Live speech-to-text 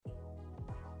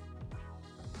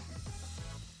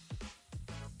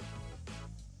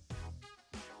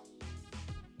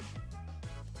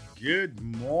Good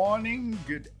morning,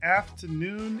 good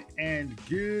afternoon, and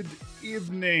good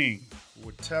evening.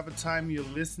 Whatever time you're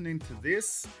listening to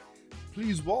this,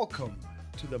 please welcome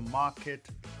to the Market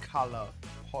Color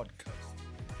Podcast.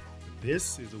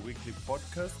 This is a weekly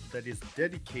podcast that is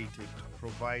dedicated to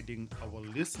providing our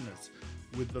listeners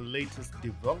with the latest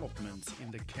developments in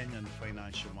the Kenyan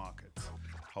financial markets.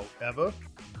 However,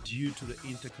 due to the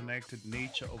interconnected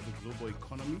nature of the global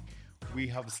economy, we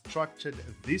have structured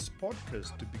this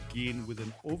podcast to begin with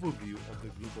an overview of the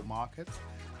global markets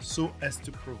so as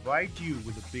to provide you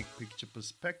with a big picture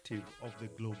perspective of the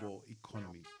global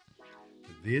economy.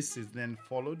 This is then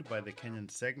followed by the Kenyan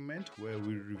segment where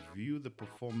we review the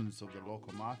performance of the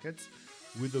local markets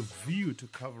with a view to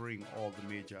covering all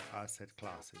the major asset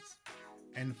classes.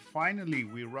 And finally,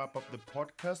 we wrap up the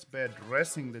podcast by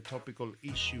addressing the topical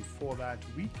issue for that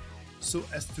week so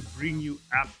as to bring you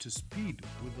up to speed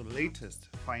with the latest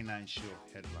financial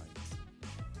headlines.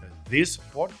 This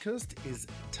podcast is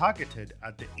targeted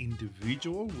at the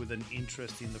individual with an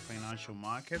interest in the financial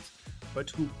markets,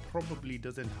 but who probably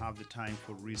doesn't have the time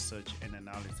for research and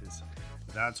analysis.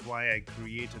 That's why I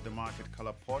created the Market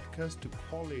Color Podcast to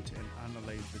collate and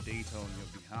analyze the data on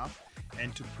your behalf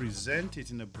and to present it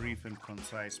in a brief and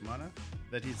concise manner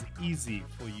that is easy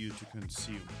for you to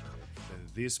consume.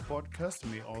 This podcast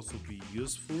may also be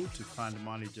useful to fund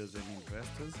managers and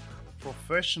investors,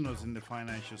 professionals in the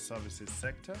financial services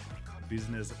sector,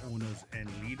 business owners and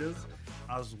leaders,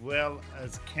 as well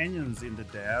as Kenyans in the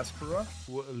diaspora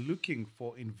who are looking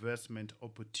for investment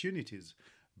opportunities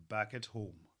back at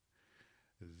home.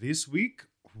 This week,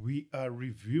 we are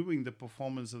reviewing the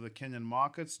performance of the Kenyan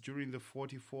markets during the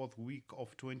 44th week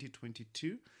of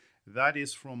 2022. That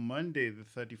is from Monday, the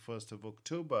 31st of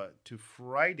October to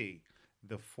Friday,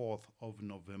 the 4th of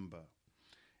November.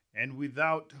 And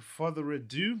without further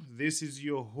ado, this is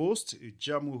your host,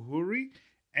 Jamuhuri,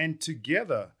 and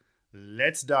together,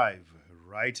 let's dive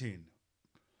right in.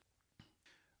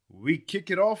 We kick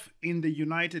it off in the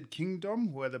United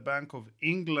Kingdom, where the Bank of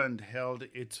England held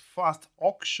its first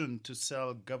auction to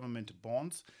sell government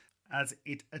bonds as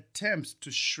it attempts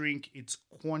to shrink its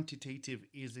quantitative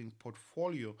easing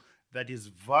portfolio that is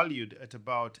valued at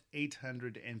about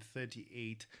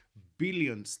 838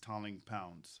 billion sterling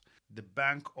pounds. The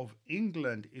Bank of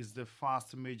England is the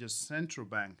first major central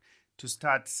bank to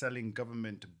start selling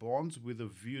government bonds with a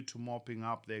view to mopping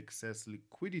up the excess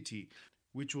liquidity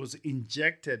which was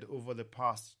injected over the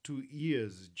past 2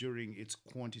 years during its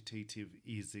quantitative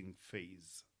easing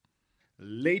phase.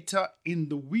 Later in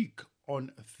the week,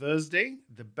 on Thursday,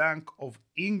 the Bank of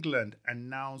England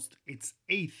announced its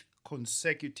 8th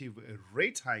consecutive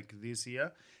rate hike this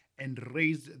year and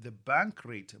raised the bank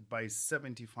rate by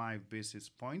 75 basis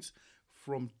points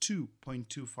from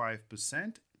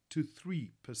 2.25% to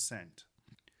 3%.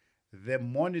 The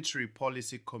Monetary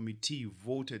Policy Committee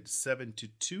voted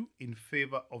 7-2 in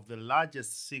favor of the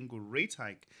largest single rate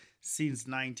hike since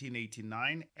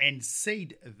 1989 and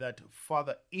said that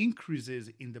further increases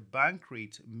in the bank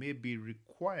rate may be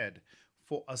required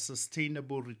for a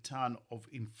sustainable return of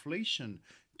inflation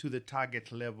to the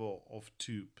target level of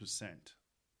 2%.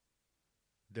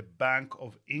 The Bank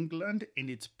of England, in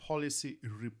its policy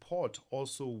report,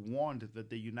 also warned that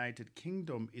the United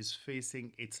Kingdom is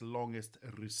facing its longest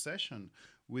recession,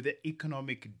 with the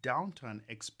economic downturn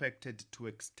expected to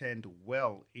extend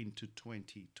well into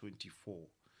 2024.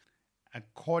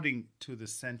 According to the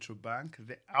central bank,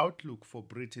 the outlook for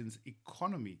Britain's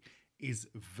economy is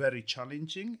very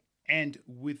challenging, and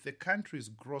with the country's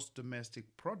gross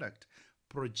domestic product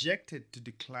projected to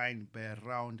decline by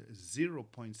around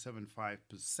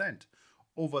 0.75%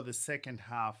 over the second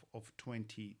half of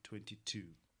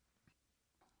 2022.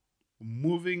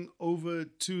 Moving over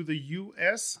to the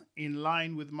US, in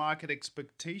line with market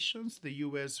expectations, the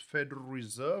US Federal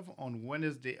Reserve on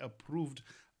Wednesday approved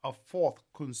a 4th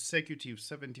consecutive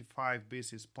 75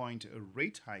 basis point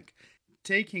rate hike,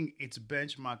 taking its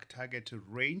benchmark target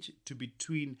range to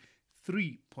between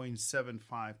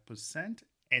 3.75%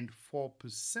 and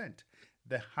 4%,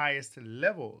 the highest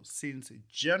level since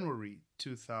January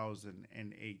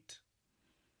 2008.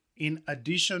 In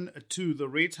addition to the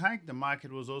rate hike, the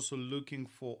market was also looking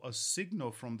for a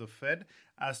signal from the Fed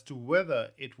as to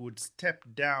whether it would step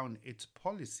down its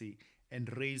policy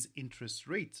and raise interest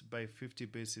rates by 50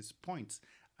 basis points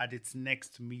at its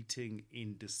next meeting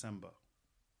in December.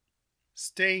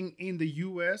 Staying in the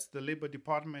US, the Labor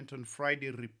Department on Friday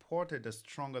reported a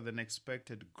stronger than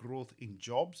expected growth in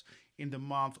jobs in the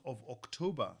month of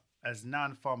October as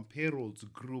non-farm payrolls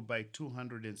grew by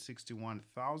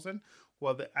 261,000,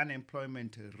 while the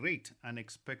unemployment rate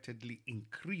unexpectedly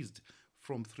increased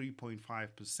from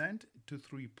 3.5% to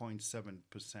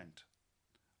 3.7%.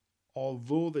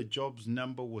 Although the jobs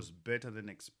number was better than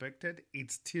expected, it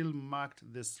still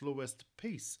marked the slowest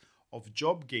pace of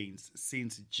job gains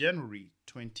since January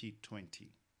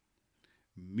 2020.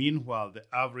 Meanwhile, the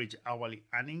average hourly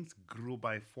earnings grew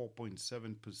by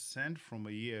 4.7% from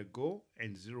a year ago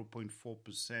and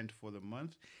 0.4% for the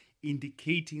month,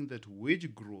 indicating that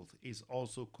wage growth is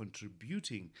also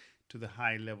contributing to the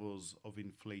high levels of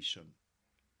inflation.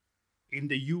 In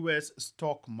the US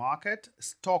stock market,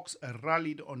 stocks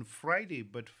rallied on Friday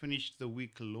but finished the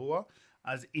week lower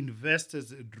as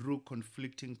investors drew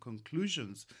conflicting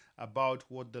conclusions about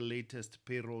what the latest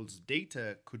payrolls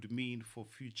data could mean for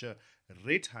future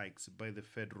rate hikes by the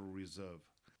Federal Reserve.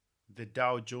 The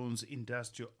Dow Jones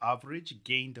Industrial Average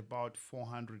gained about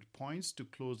 400 points to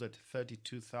close at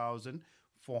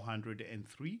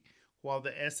 32,403, while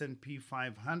the S&P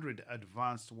 500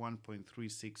 advanced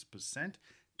 1.36%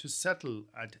 to settle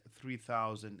at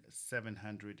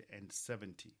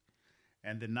 3,770.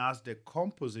 And the Nasdaq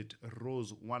Composite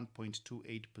rose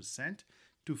 1.28%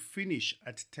 to finish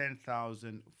at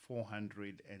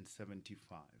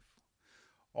 10,475.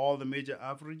 All the major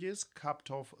averages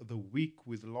capped off the week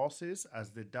with losses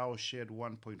as the Dow shed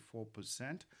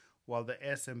 1.4%, while the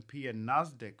S&P and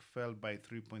Nasdaq fell by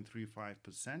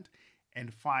 3.35%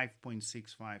 and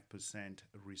 5.65%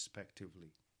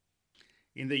 respectively.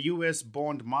 In the U.S.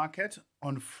 bond market,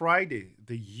 on Friday,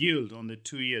 the yield on the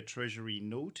 2-year Treasury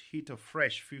note hit a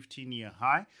fresh 15-year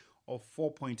high of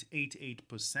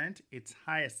 4.88%, its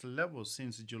highest level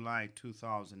since July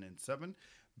 2007,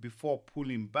 before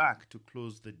pulling back to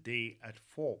close the day at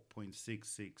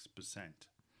 4.66%.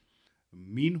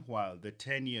 Meanwhile, the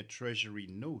 10-year Treasury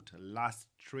note last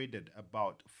traded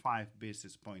about 5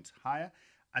 basis points higher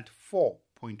at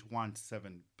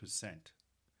 4.17%.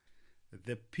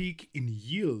 The peak in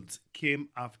yields came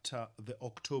after the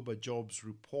October jobs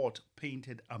report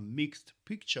painted a mixed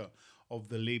picture of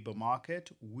the labor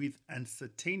market with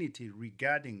uncertainty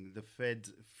regarding the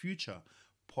Fed's future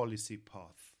policy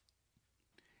path.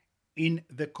 In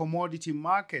the commodity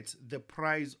markets, the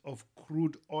price of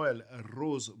crude oil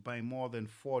rose by more than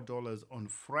 $4 on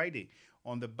Friday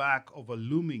on the back of a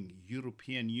looming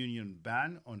European Union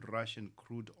ban on Russian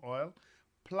crude oil,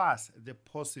 plus the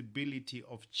possibility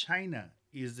of China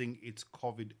easing its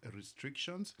COVID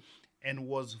restrictions, and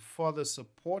was further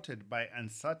supported by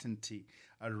uncertainty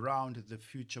around the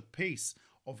future pace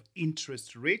of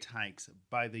interest rate hikes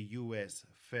by the U.S.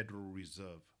 Federal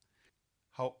Reserve.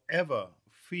 However,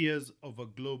 fears of a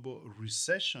global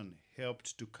recession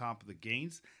helped to cap the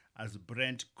gains as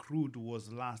Brent crude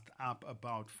was last up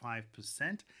about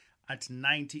 5% at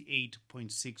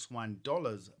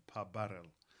 $98.61 per barrel,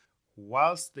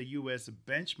 whilst the U.S.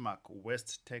 benchmark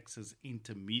West Texas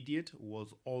Intermediate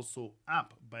was also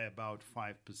up by about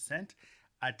 5%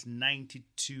 at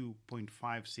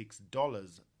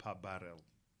 $92.56 per barrel.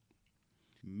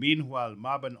 Meanwhile,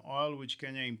 Marbon oil, which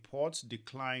Kenya imports,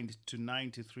 declined to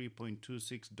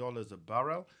 $93.26 a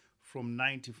barrel from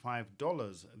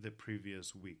 $95 the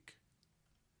previous week.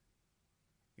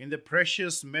 In the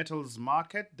precious metals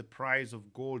market, the price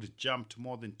of gold jumped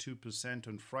more than 2%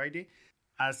 on Friday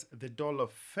as the dollar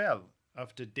fell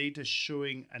after data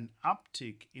showing an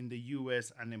uptick in the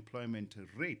U.S. unemployment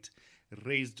rate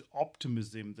raised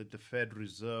optimism that the Fed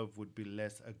Reserve would be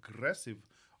less aggressive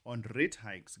on rate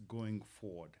hikes going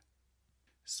forward.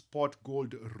 Spot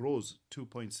gold rose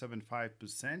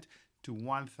 2.75% to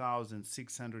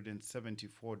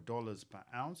 $1,674 per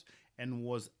ounce and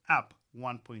was up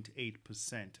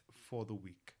 1.8% for the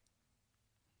week.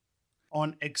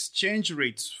 On exchange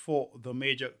rates for the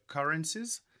major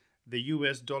currencies, the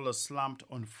US dollar slumped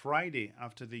on Friday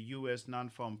after the US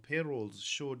non-farm payrolls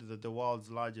showed that the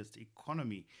world's largest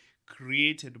economy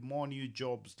created more new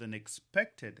jobs than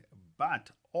expected,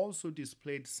 but also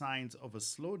displayed signs of a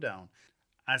slowdown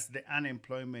as the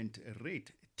unemployment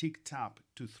rate ticked up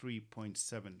to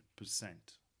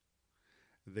 3.7%.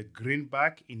 The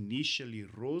greenback initially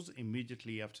rose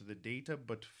immediately after the data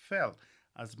but fell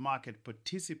as market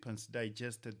participants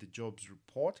digested the jobs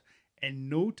report and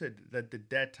noted that the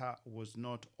data was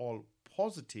not all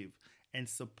positive and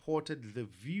supported the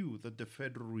view that the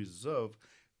Federal Reserve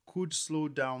could slow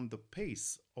down the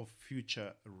pace of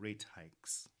future rate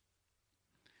hikes.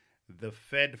 The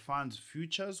Fed Funds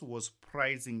Futures was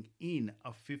pricing in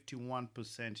a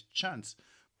 51% chance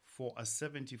for a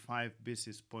 75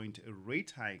 basis point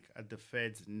rate hike at the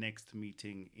Fed's next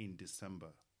meeting in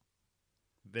December.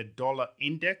 The dollar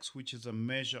index, which is a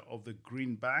measure of the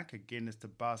greenback against a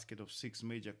basket of 6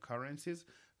 major currencies,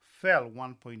 fell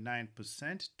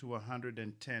 1.9% to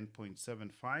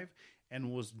 110.75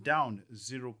 and was down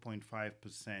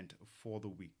 0.5% for the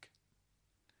week.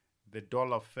 The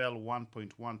dollar fell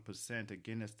 1.1%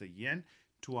 against the yen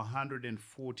to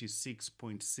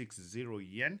 146.60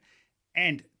 yen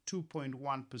and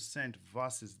 2.1%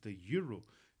 versus the euro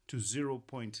to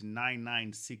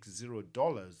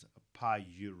 $0.9960 per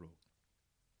euro.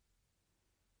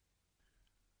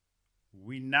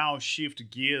 We now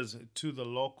shift gears to the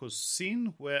local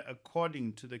scene where,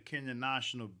 according to the Kenya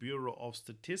National Bureau of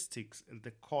Statistics,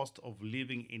 the cost of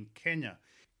living in Kenya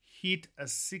hit a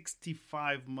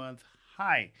 65-month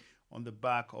high on the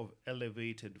back of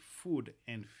elevated food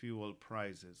and fuel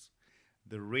prices.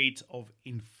 The rate of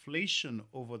inflation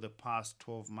over the past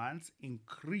 12 months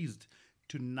increased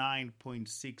to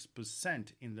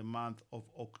 9.6% in the month of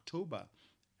October,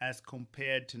 as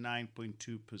compared to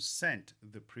 9.2%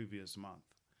 the previous month.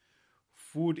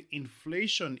 Food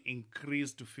inflation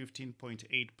increased to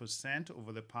 15.8%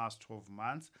 over the past 12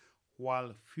 months,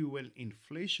 while fuel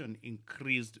inflation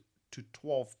increased to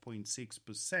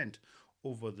 12.6%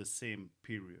 over the same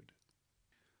period.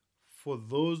 For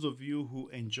those of you who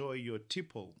enjoy your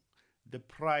tipple, the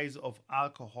price of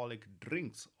alcoholic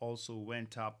drinks also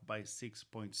went up by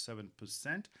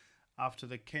 6.7%, after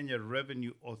the Kenya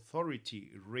Revenue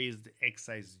Authority raised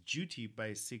excise duty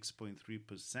by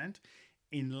 6.3%,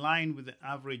 in line with the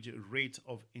average rate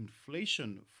of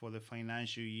inflation for the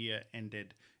financial year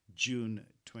ended June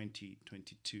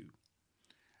 2022.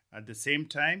 At the same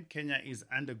time, Kenya is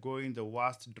undergoing the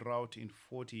worst drought in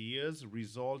 40 years,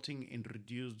 resulting in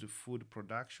reduced food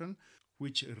production,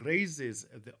 which raises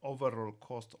the overall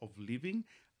cost of living,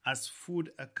 as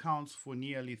food accounts for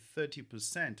nearly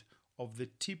 30% of the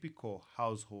typical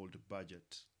household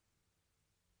budget.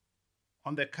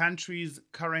 On the country's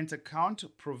current account,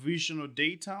 provisional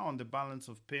data on the balance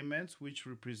of payments, which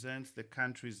represents the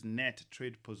country's net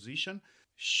trade position,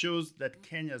 shows that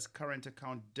Kenya's current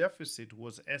account deficit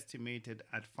was estimated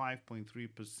at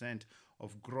 5.3%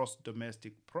 of gross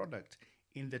domestic product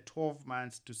in the 12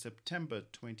 months to September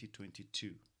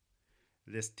 2022.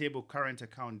 The stable current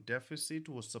account deficit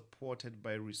was supported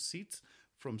by receipts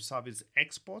from service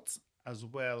exports as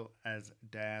well as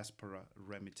diaspora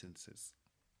remittances.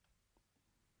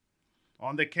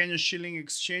 On the Kenya shilling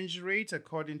exchange rate,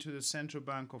 according to the Central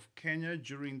Bank of Kenya,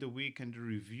 during the weekend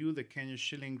review, the Kenya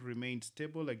shilling remained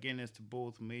stable against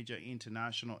both major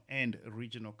international and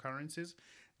regional currencies.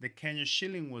 The Kenya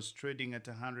shilling was trading at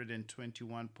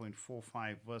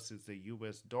 121.45 versus the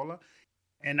US dollar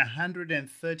and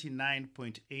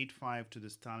 139.85 to the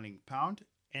sterling pound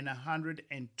and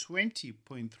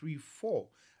 120.34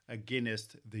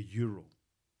 against the euro.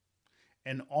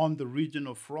 And on the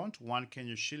regional front, one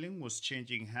Kenya shilling was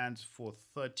changing hands for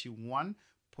 31.08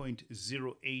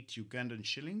 Ugandan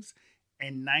shillings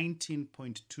and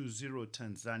 19.20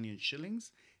 Tanzanian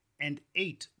shillings and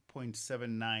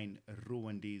 8.79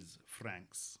 Rwandese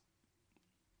francs.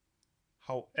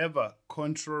 However,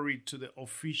 contrary to the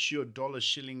official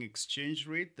dollar-shilling exchange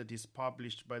rate that is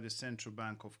published by the Central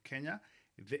Bank of Kenya,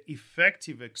 the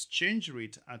effective exchange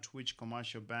rate at which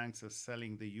commercial banks are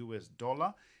selling the US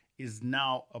dollar is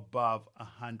now above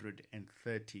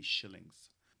 130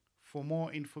 shillings. For more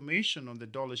information on the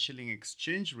dollar-shilling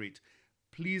exchange rate,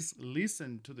 please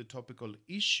listen to the topical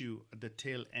issue at the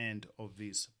tail end of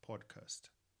this podcast.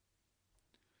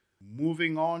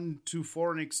 Moving on to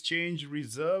foreign exchange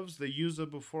reserves, the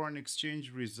usable foreign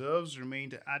exchange reserves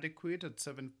remained adequate at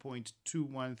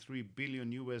 $7.213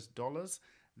 billion US dollars.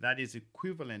 That is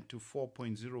equivalent to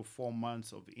 4.04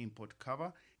 months of import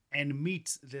cover, and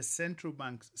meets the central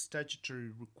bank's statutory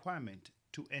requirement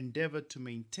to endeavor to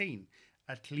maintain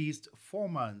at least 4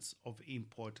 months of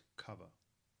import cover.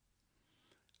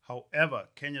 However,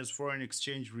 Kenya's foreign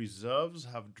exchange reserves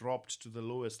have dropped to the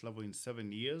lowest level in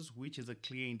 7 years, which is a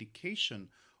clear indication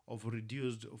of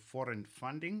reduced foreign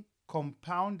funding,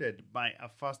 compounded by a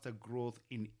faster growth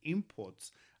in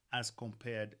imports as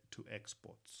compared to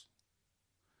exports.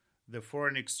 The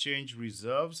foreign exchange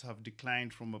reserves have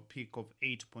declined from a peak of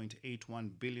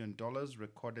 $8.81 billion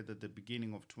recorded at the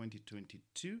beginning of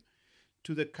 2022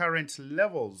 to the current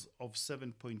levels of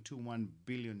 $7.21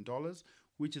 billion,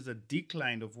 which is a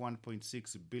decline of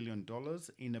 $1.6 billion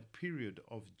in a period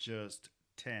of just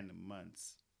 10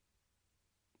 months.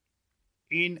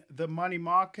 In the money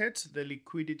market, the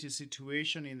liquidity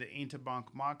situation in the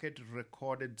interbank market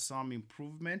recorded some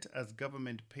improvement as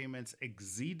government payments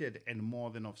exceeded and more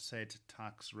than offset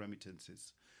tax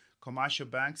remittances. Commercial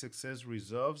banks' excess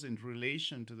reserves in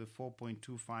relation to the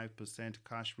 4.25%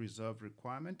 cash reserve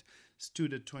requirement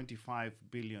stood at 25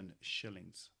 billion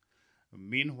shillings.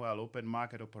 Meanwhile, open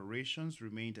market operations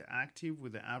remained active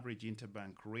with the average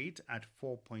interbank rate at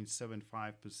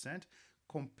 4.75%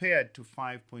 compared to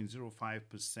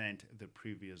 5.05% the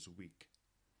previous week.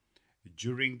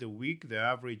 During the week, the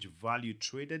average value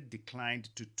traded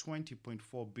declined to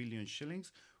 20.4 billion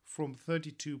shillings from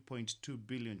 32.2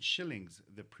 billion shillings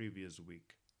the previous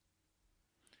week.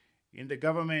 In the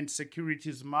government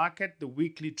securities market, the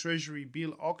weekly Treasury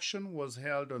bill auction was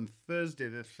held on Thursday,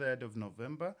 the 3rd of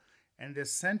November, and the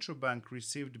central bank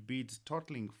received bids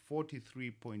totaling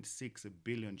 43.6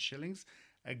 billion shillings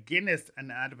against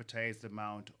an advertised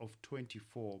amount of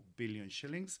 24 billion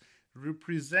shillings,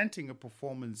 representing a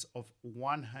performance of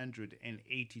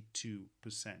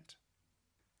 182%.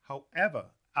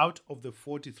 However, out of the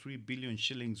 43 billion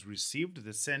shillings received,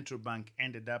 the central bank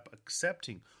ended up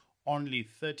accepting only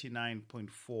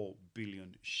 39.4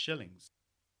 billion shillings.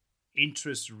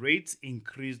 Interest rates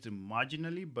increased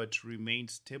marginally but remained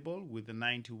stable, with the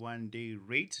 91-day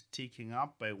rate ticking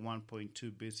up by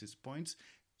 1.2 basis points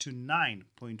to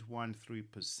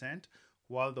 9.13%,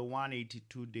 while the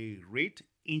 182-day rate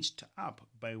inched up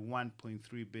by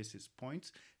 1.3 basis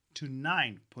points to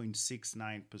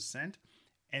 9.69%,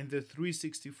 and the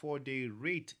 364-day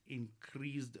rate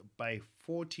increased by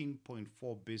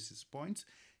 14.4 basis points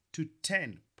to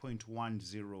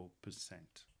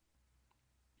 10.10%.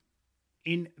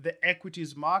 In the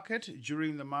equities market,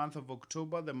 during the month of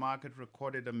October, the market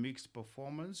recorded a mixed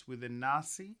performance, with the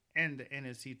NASI and the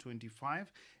NSE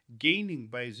 25 gaining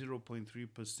by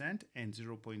 0.3% and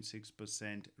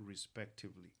 0.6%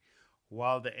 respectively,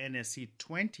 while the NSE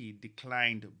 20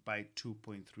 declined by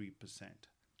 2.3%.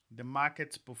 The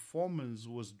market's performance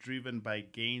was driven by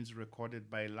gains recorded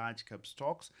by large-cap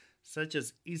stocks such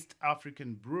as East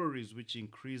African Breweries, which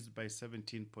increased by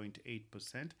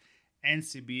 17.8%,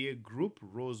 NCBA Group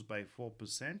rose by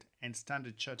 4%, and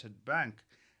Standard Chartered Bank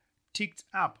ticked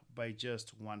up by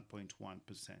just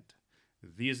 1.1%.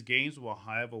 These gains were,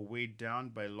 however, weighed down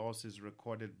by losses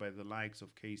recorded by the likes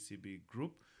of KCB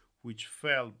Group, which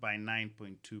fell by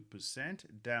 9.2%,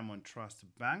 Diamond Trust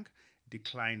Bank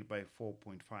declined by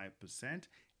 4.5%,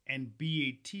 and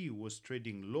BAT was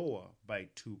trading lower by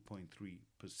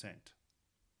 2.3%.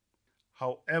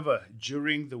 However,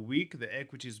 during the week, the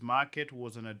equities market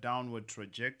was on a downward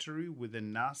trajectory, with the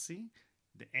NASI,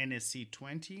 the NSE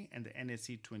 20, and the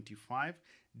NSE 25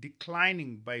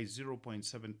 declining by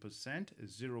 0.7%,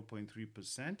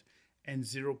 0.3%, and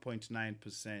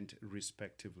 0.9%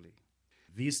 respectively.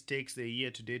 This takes the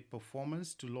year-to-date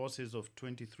performance to losses of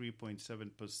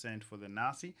 23.7% for the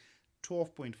NASI,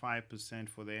 12.5%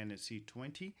 for the NSE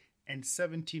 20, and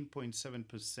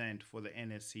 17.7% for the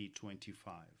NSE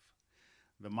 25.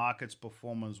 The market's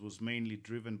performance was mainly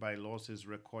driven by losses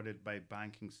recorded by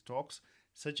banking stocks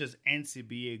such as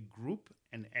NCBA Group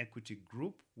and Equity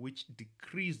Group, which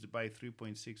decreased by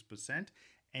 3.6%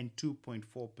 and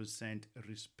 2.4%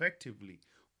 respectively,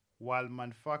 while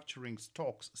manufacturing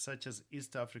stocks such as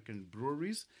East African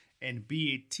Breweries and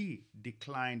BAT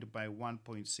declined by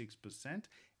 1.6%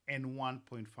 and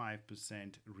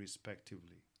 1.5%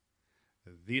 respectively.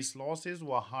 These losses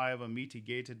were, however,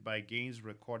 mitigated by gains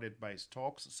recorded by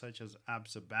stocks such as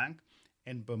Absa Bank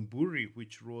and Bamburi,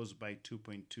 which rose by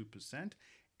 2.2%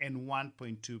 and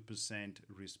 1.2%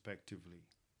 respectively.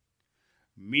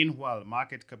 Meanwhile,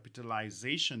 market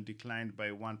capitalization declined by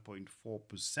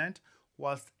 1.4%,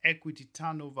 whilst equity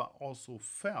turnover also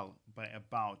fell by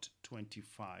about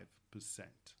 25%.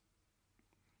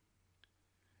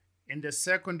 In the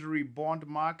secondary bond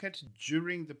market,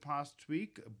 during the past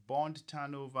week, bond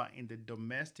turnover in the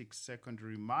domestic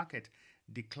secondary market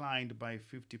declined by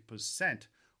 50%,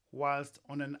 whilst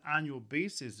on an annual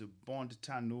basis, bond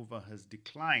turnover has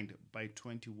declined by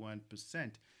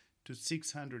 21% to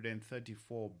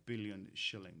 634 billion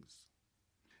shillings.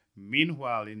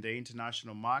 Meanwhile, in the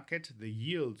international market, the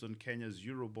yields on Kenya's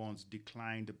Eurobonds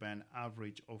declined by an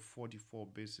average of 44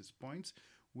 basis points,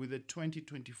 with the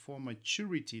 2024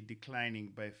 maturity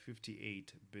declining by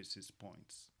 58 basis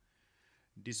points.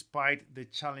 Despite the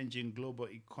challenging global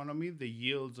economy, the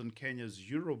yields on Kenya's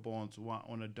Eurobonds were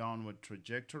on a downward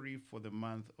trajectory for the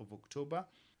month of October,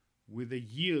 with the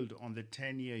yield on the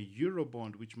 10-year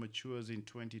Eurobond, which matures in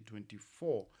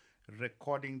 2024,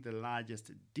 recording the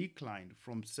largest decline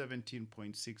from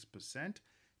 17.6%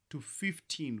 to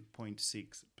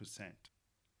 15.6%.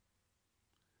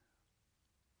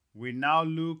 We now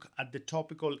look at the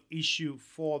topical issue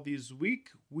for this week,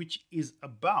 which is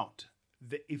about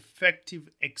the effective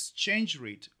exchange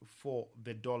rate for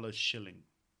the dollar shilling.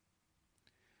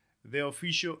 The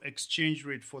official exchange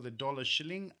rate for the dollar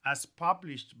shilling, as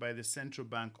published by the Central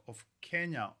Bank of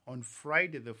Kenya on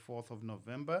Friday, the 4th of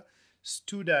November,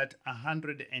 stood at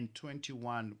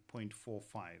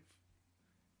 121.45.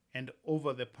 And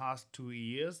over the past 2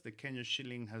 years, the Kenya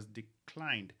shilling has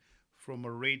declined from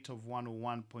a rate of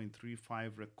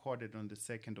 101.35 recorded on the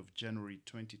 2nd of January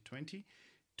 2020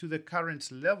 to the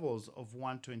current levels of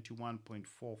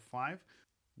 121.45,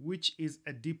 which is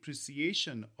a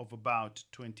depreciation of about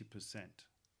 20%.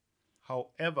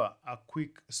 However, a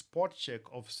quick spot check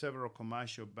of several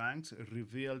commercial banks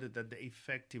revealed that the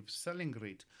effective selling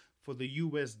rate for the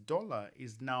US dollar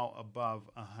is now above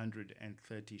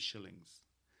 130 shillings.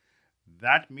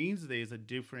 That means there is a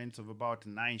difference of about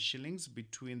 9 shillings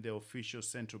between the official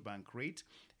central bank rate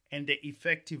and the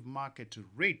effective market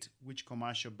rate which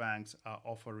commercial banks are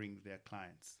offering their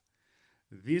clients.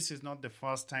 This is not the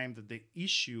first time that the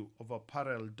issue of a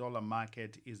parallel dollar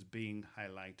market is being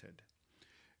highlighted.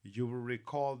 You will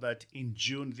recall that in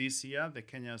June this year, the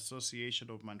Kenya Association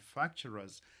of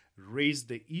Manufacturers raised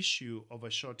the issue of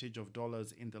a shortage of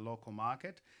dollars in the local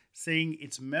market, saying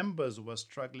its members were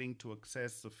struggling to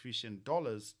access sufficient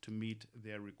dollars to meet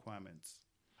their requirements.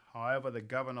 However, the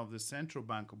governor of the central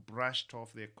bank brushed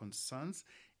off their concerns,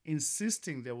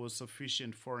 insisting there was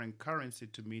sufficient foreign currency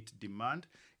to meet demand,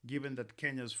 given that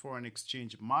Kenya's foreign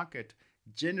exchange market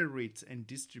generates and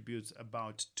distributes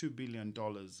about $2 billion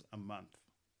a month.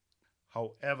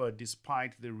 However,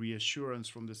 despite the reassurance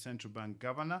from the central bank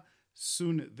governor,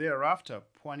 soon thereafter,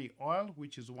 Pwani Oil,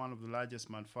 which is one of the largest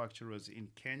manufacturers in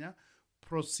Kenya,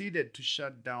 proceeded to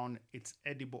shut down its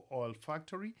edible oil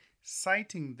factory,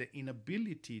 citing the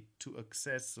inability to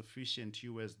access sufficient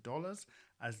US dollars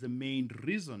as the main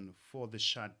reason for the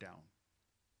shutdown.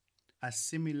 A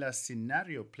similar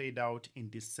scenario played out in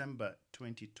December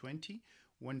 2020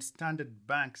 when Standard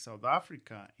Bank South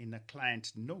Africa, in a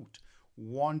client note,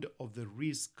 warned of the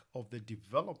risk of the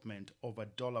development of a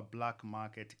dollar black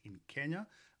market in Kenya,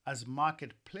 as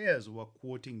market players were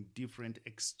quoting different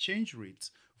exchange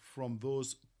rates from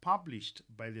those published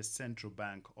by the Central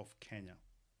Bank of Kenya.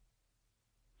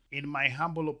 In my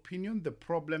humble opinion, the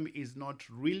problem is not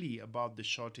really about the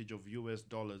shortage of US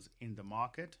dollars in the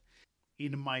market.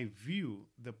 In my view,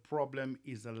 the problem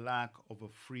is a lack of a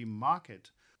free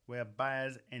market where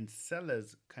buyers and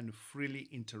sellers can freely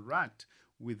interact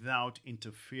without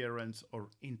interference or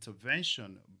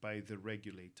intervention by the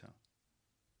regulator.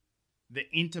 The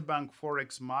interbank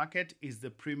forex market is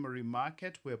the primary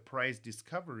market where price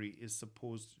discovery is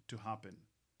supposed to happen.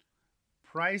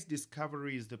 Price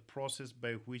discovery is the process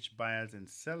by which buyers and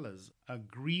sellers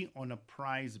agree on a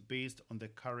price based on the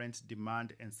current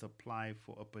demand and supply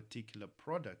for a particular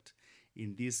product,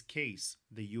 in this case,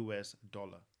 the US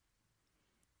dollar.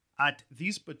 At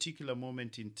this particular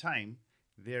moment in time,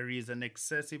 there is an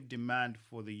excessive demand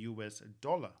for the US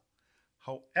dollar.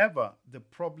 However, the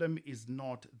problem is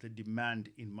not the demand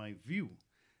in my view.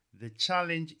 The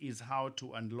challenge is how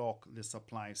to unlock the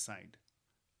supply side.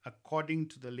 According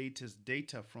to the latest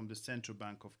data from the Central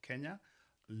Bank of Kenya,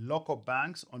 local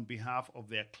banks on behalf of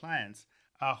their clients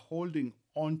are holding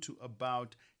on to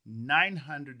about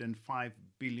 905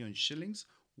 billion shillings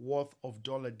worth of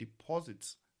dollar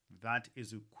deposits. That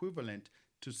is equivalent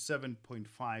to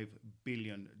 $7.5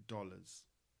 billion.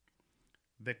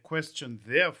 The question,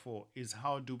 therefore, is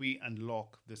how do we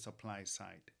unlock the supply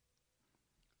side?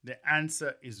 The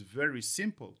answer is very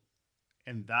simple,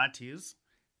 and that is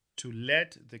to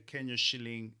let the Kenya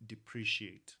shilling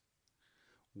depreciate.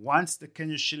 Once the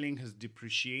Kenya shilling has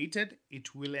depreciated,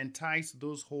 it will entice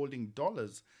those holding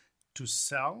dollars to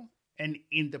sell, and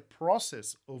in the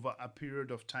process, over a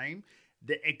period of time,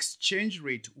 the exchange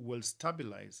rate will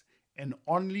stabilize, and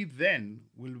only then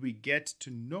will we get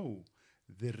to know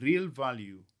the real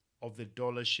value of the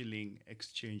dollar shilling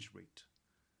exchange rate.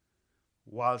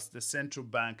 Whilst the central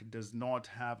bank does not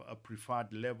have a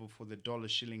preferred level for the dollar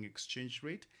shilling exchange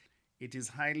rate, it is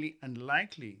highly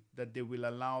unlikely that they will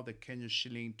allow the Kenya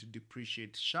shilling to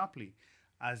depreciate sharply,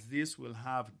 as this will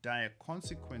have dire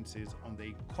consequences on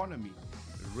the economy,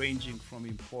 ranging from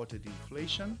imported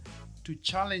inflation to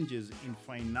challenges in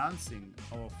financing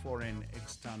our foreign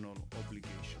external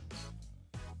obligations.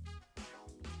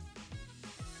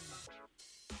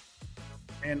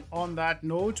 And on that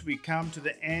note, we come to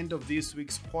the end of this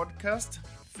week's podcast.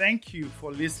 Thank you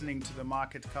for listening to the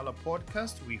Market Color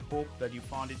podcast. We hope that you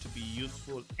found it to be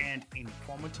useful and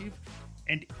informative.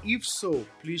 And if so,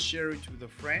 please share it with a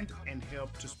friend and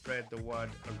help to spread the word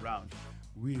around.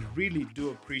 We really do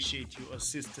appreciate your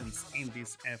assistance in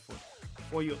this effort.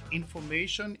 For your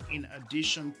information, in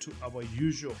addition to our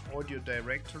usual audio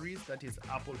directories, that is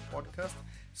Apple Podcast,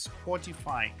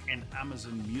 Spotify, and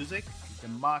Amazon Music, the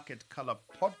Market Color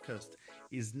podcast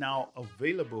is now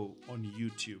available on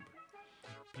YouTube.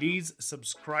 Please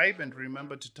subscribe and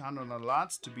remember to turn on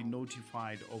alerts to be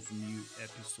notified of new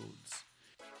episodes.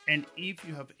 And if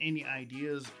you have any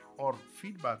ideas or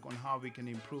feedback on how we can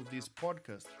improve this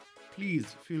podcast,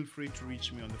 please feel free to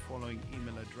reach me on the following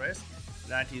email address.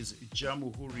 That is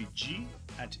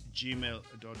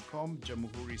jamuhuri@gmail.com.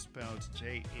 Jamuhuri spelled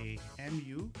Jamuhuri.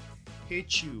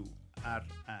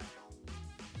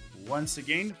 Once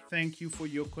again, thank you for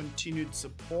your continued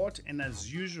support, and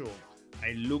as usual,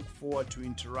 I look forward to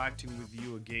interacting with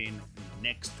you again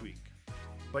next week.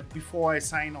 But before I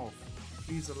sign off,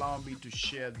 please allow me to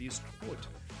share this quote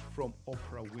from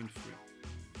Oprah Winfrey.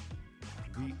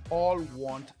 We all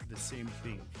want the same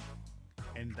thing,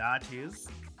 and that is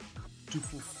to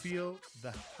fulfill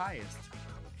the highest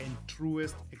and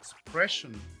truest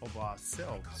expression of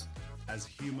ourselves as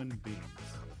human beings.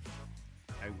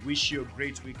 I wish you a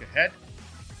great week ahead.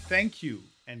 Thank you,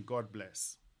 and God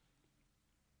bless.